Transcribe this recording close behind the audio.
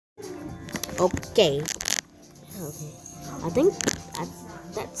Okay. I think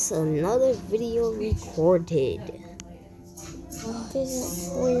that's another video recorded.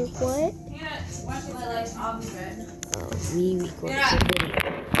 Wait, what? We recorded the video.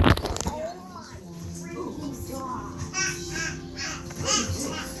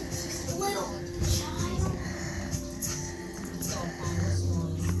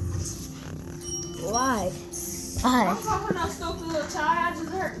 Why?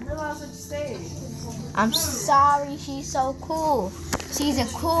 I'm sorry, she's so cool. She's a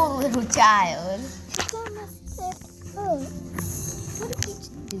cool little child.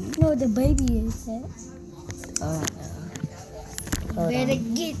 No, the baby is it. Oh no. Better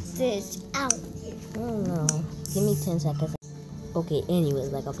get this out. Oh no. Give me 10 seconds. Okay, anyways,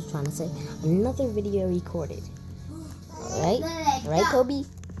 like I was trying to say, another video recorded. Alright? Right, Kobe?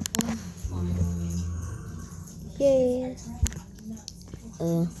 Yes.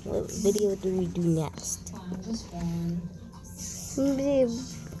 What video do we do next?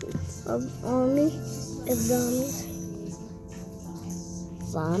 Army of zombies.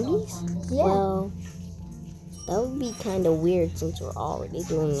 Zombies? Yeah. Well, that would be kind of weird since we're already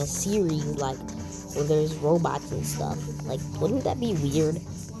doing a series like where there's robots and stuff. Like, wouldn't that be weird?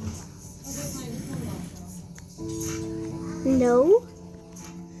 No.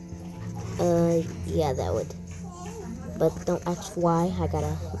 Yeah, that would. But don't ask why. I got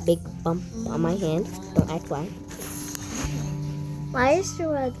a big bump on my hand. Don't ask why. Why is there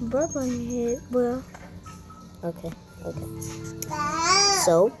like a bump on your head, bro? Okay.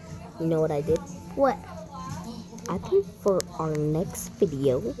 So, you know what I did? What? I think for our next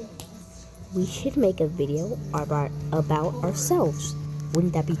video, we should make a video about ourselves.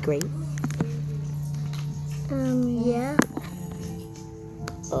 Wouldn't that be great? Yeah.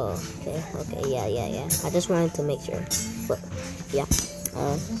 Oh, okay, yeah. I just wanted to make sure. But, yeah.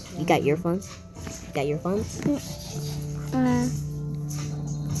 You got earphones?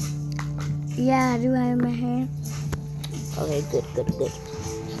 Yeah, I do have my hand. Okay, good.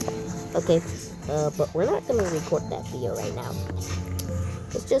 Okay, but we're not gonna record that video right now.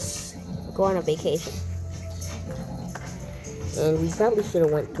 Let's just go on a vacation. And we probably should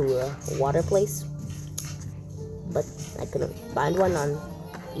have went to a water place, but I couldn't find one on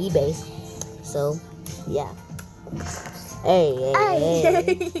eBay. So, yeah. Hey.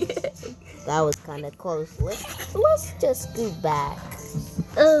 That was kind of close. Let's just go back.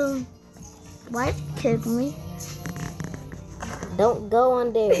 Why kick me? Don't go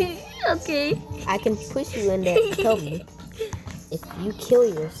on there. Okay. I can push you in there and kill me. If you kill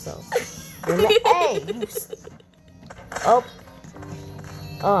yourself. Hey!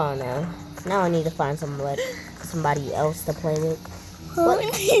 Oh no. Now I need to find somebody else to play with. What?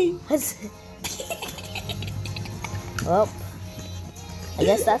 Well, I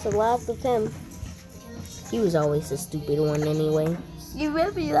guess that's the last of him. He was always the stupid one anyway. You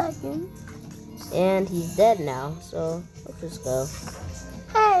really like him. And he's dead now, so let's just go.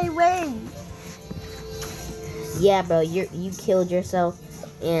 Hey, wait. Yeah, bro, you killed yourself,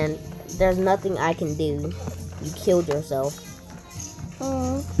 and there's nothing I can do. You killed yourself.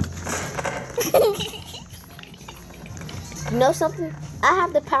 You know something? I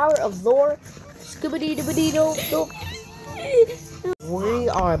have the power of lore. Scooby-Doo. We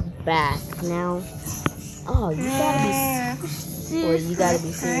are back now. Oh, you gotta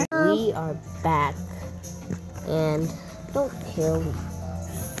be serious. We are back. And don't kill me.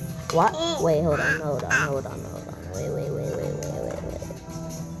 What? Wait, hold on. Wait.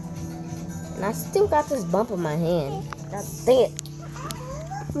 And I still got this bump on my hand. God dang it.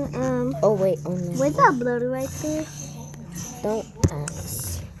 Oh, wait. Oh, no. Where's that blood right there? Don't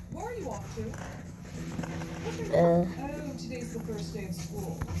ask. Where are you off to? Today's the first day of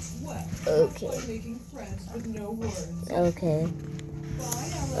school. What? Okay. Like making friends with no words. Okay.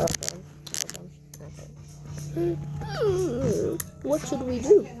 Bye, Okay. What should we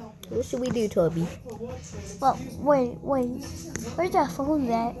do? What should we do, Toby? Well, wait. Where's that phone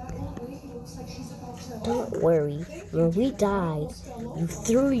at? Don't worry. When we died, you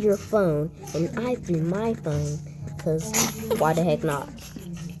threw your phone, and I threw my phone. Because why the heck not?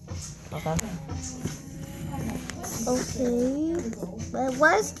 Okay. Okay. But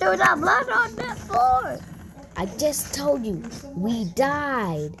what's there that blood on that floor? I just told you, we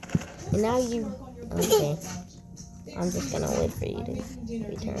died. And now you... Okay. I'm just gonna wait for you to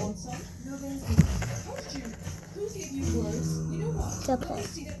return. Okay.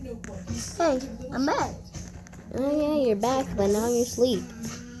 Hey, I'm back. Oh yeah, you're back, but now you're asleep.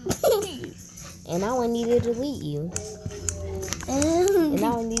 And now I need to delete you. And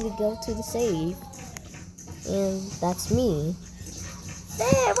now I need to go to the save. And that's me.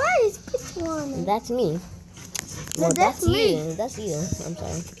 Dad, why one. That's me. No, that's me. you. That's you. I'm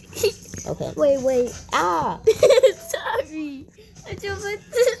sorry. Okay. Wait. Ah! Sorry. I just put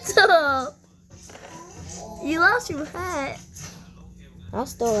this up. You lost your hat. I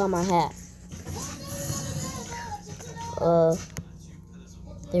still got my hat.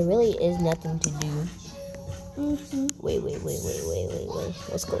 There really is nothing to do. Mm-hmm. Wait.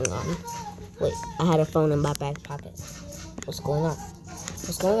 What's going on? Wait, I had a phone in my back pocket. What's going on?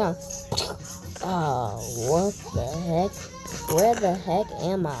 Oh, what the heck? Where the heck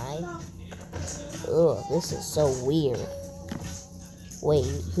am I? Ugh, this is so weird. Wait,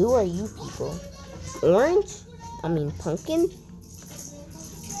 who are you people? Orange? I mean, pumpkin?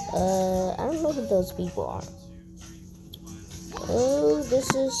 I don't know who those people are. Oh, this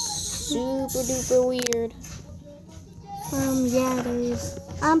is super duper weird. Yeah, there is.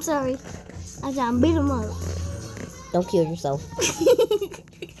 I'm sorry. I gotta beat him up. Don't kill yourself.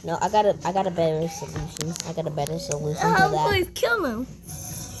 No, I got a better solution. I got a better solution to How that. do I kill him?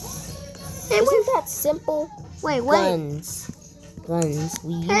 Isn't that simple? Wait. Guns.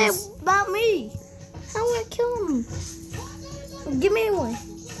 We Hey, use. about me. How do I kill him? Give me one.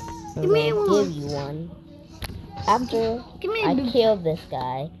 I'm give me gonna one. give you one. After Give me I a kill this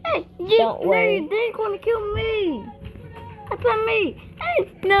guy. Hey, Don't worry. No, they're gonna kill me. That's not me.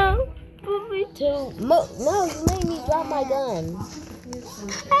 Hey, no. Put me. No, you made me drop my gun.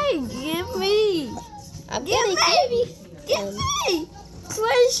 Hey, give me. I'm Give gonna me. give you. Give me.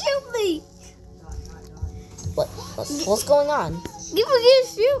 Try to shoot me. What's going on? You can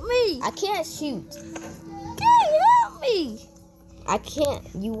shoot me. I can't shoot. Hey, help me. I can't.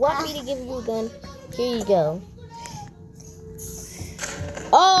 You want me to give you a gun? Here you go.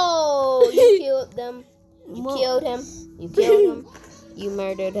 Oh, you killed them. You killed him. You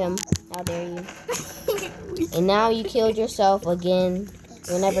murdered him. How dare you? And now you killed yourself again.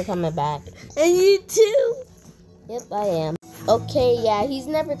 You're never coming back. And you too. Yep, I am. Okay, yeah, he's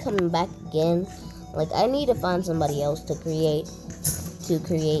never coming back again. Like, I need to find somebody else to create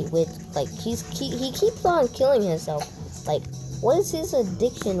with. Like, he keeps on killing himself. Like, what is his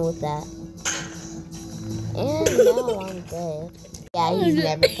addiction with that? And now I'm dead. Yeah, he's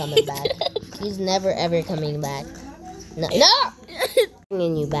never coming back. He's never ever coming back. No!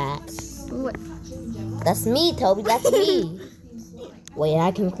 Bringing you back. What? That's me, Toby. That's me. Wait,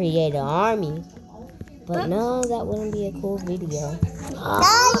 I can create an army. But no, that wouldn't be a cool video.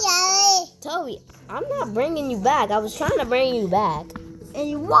 Toby, I'm not bringing you back. I was trying to bring you back. And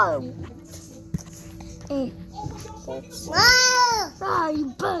you won. And you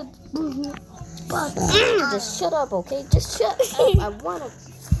but Just shut up, okay? Just shut up. I wanna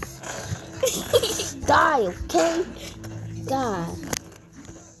die, okay? God.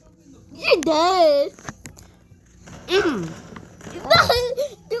 You're dead.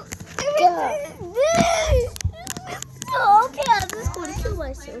 Oh, okay, I'm just going to kill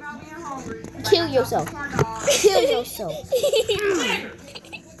myself. Kill yourself. Kill yourself.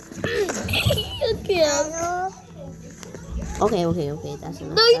 Okay. That's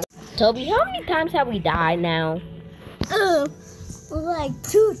enough. No, Toby, how many times have we died now? like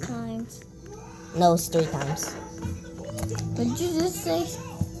 2 times. No, it's 3 times. Did you just say?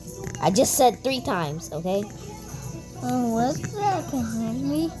 I just said 3 times, okay? Oh, what's that behind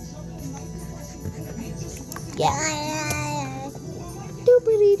me? Yeah.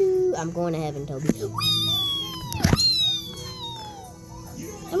 Doopity-doo. I'm going to heaven, Toby.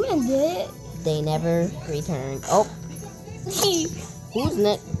 Am I dead? They never return. Oh, who's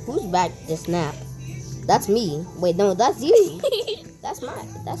next? Who's back to snap? That's me. Wait, no, that's you. That's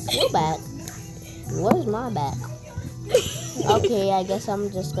your back. Where's my back? Okay, I guess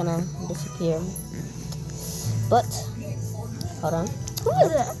I'm just gonna disappear. But hold on. Who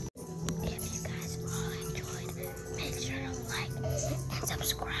is that?